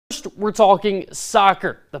first, we're talking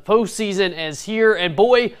soccer. The postseason is here, and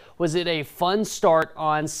boy, was it a fun start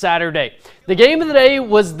on Saturday. The game of the day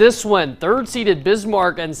was this one, third-seeded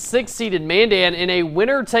Bismarck and sixth-seeded Mandan in a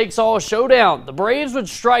winner-takes-all showdown. The Braves would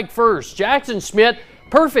strike first. Jackson Schmidt,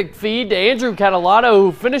 perfect feed to Andrew Catalano,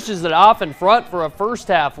 who finishes it off in front for a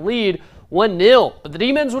first-half lead, 1-0. But the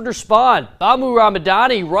Demons would respond. Bamu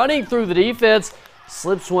Ramadani running through the defense,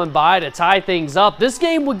 slips one by to tie things up. This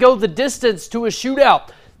game would go the distance to a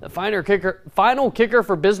shootout. The final kicker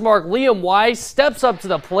for Bismarck, Liam Weiss, steps up to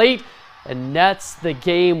the plate and nets the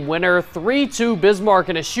game winner. 3-2 Bismarck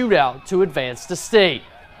in a shootout to advance to state.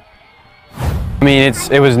 I mean,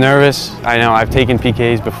 it was nervous. I know I've taken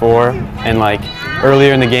PKs before, and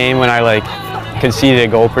earlier in the game when I conceded a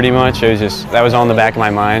goal pretty much, it was just, that was on the back of my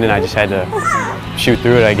mind, and I just had to shoot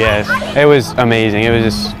through it, I guess. It was amazing. It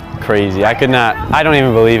was just crazy. I don't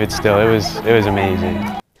even believe it still. It was amazing.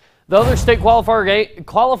 The other state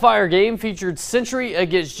qualifier game featured Century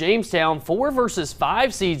against Jamestown, 4 versus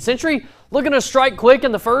 5 seed. Century looking to strike quick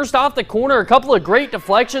in the first off the corner. A couple of great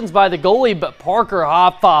deflections by the goalie, but Parker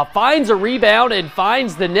Hoffa finds a rebound and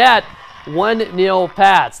finds the net. 1-0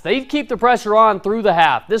 Pats. They keep the pressure on through the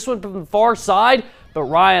half. This one from the far side, but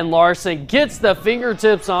Ryan Larson gets the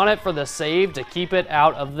fingertips on it for the save to keep it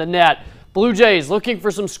out of the net. Blue Jays looking for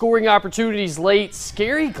some scoring opportunities late.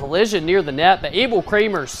 Scary collision near the net, but Abel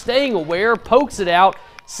Kramer staying aware, pokes it out.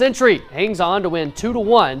 Century hangs on to win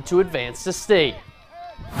 2-1 to advance to state.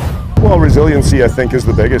 Well, resiliency, I think, is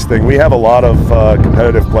the biggest thing. We have a lot of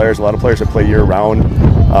competitive players, a lot of players that play year-round,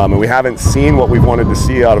 and we haven't seen what we've wanted to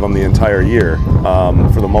see out of them the entire year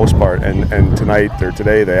for the most part. And tonight, or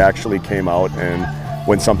today, they actually came out, and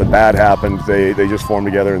when something bad happened, they just formed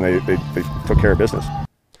together and they took care of business.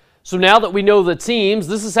 So now that we know the teams,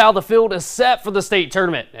 this is how the field is set for the state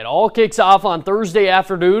tournament. It all kicks off on Thursday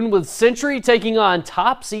afternoon with Century taking on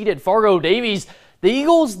top-seeded Fargo Davies. The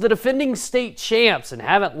Eagles, the defending state champs, and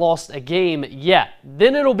haven't lost a game yet.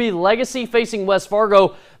 Then it'll be Legacy facing West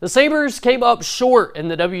Fargo. The Sabres came up short in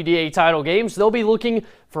the WDA title game, so they'll be looking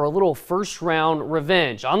for a little first-round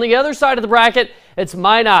revenge. On the other side of the bracket, it's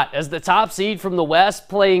Minot as the top seed from the West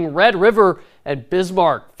playing Red River, and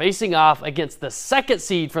Bismarck facing off against the second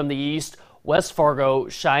seed from the East, West Fargo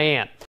Cheyenne.